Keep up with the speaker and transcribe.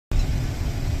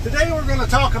Today we're going to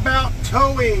talk about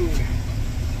towing.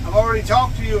 I've already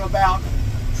talked to you about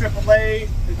AAA,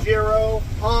 Pajero,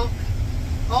 Honk,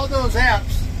 all those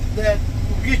apps that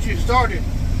will get you started.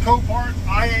 Copart,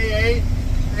 IAA,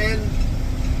 and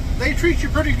they treat you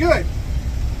pretty good.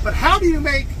 But how do you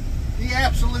make the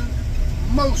absolute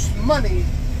most money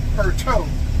per tow?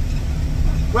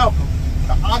 Welcome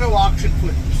to Auto Auction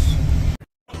Flips.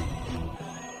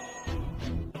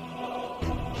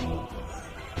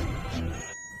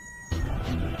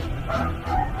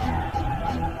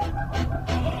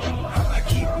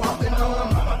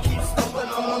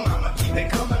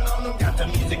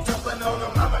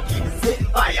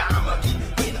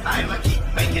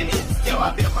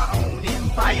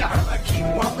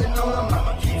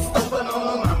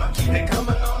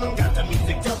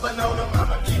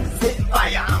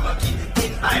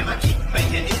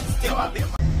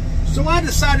 So I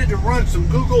decided to run some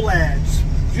Google ads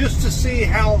just to see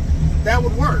how that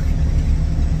would work.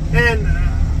 And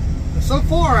so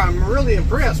far I'm really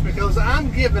impressed because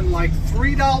I'm given like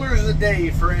 $3 a day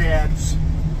for ads.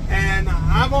 And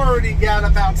I've already got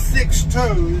about 6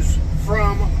 tows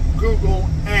from Google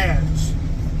ads.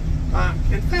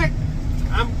 In fact,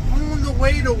 I'm on the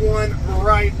way to one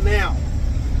right now.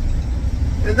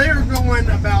 And they're going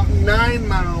about 9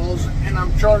 miles and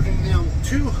I'm charging them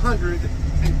 $225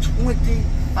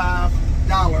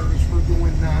 for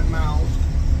going 9 miles.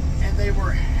 And they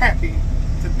were happy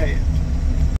to pay it.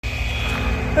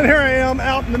 And here I am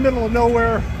out in the middle of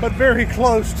nowhere, but very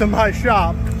close to my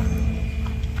shop.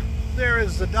 There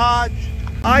is the Dodge,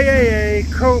 IAA,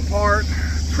 Copart,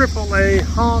 AAA,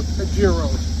 Honk,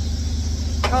 Pajero.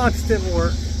 Constant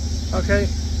work, okay?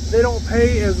 They don't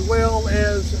pay as well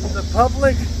as the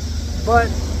public, but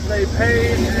they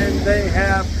pay and they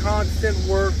have constant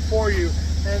work for you.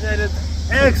 And that is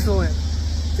excellent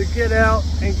to get out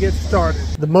and get started.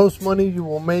 The most money you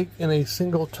will make in a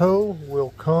single tow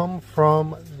will come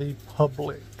from the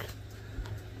public.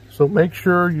 So make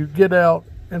sure you get out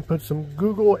and put some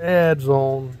Google ads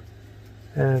on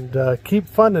and keep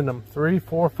funding them. $3,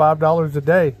 $4, $5 a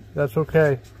day. That's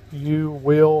okay. You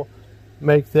will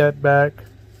make that back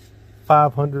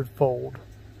 500-fold.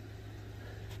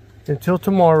 Until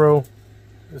tomorrow,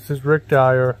 this is Rick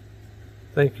Dyer.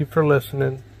 Thank you for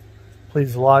listening.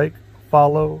 Please like,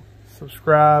 follow,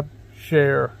 subscribe,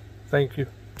 share. Thank you.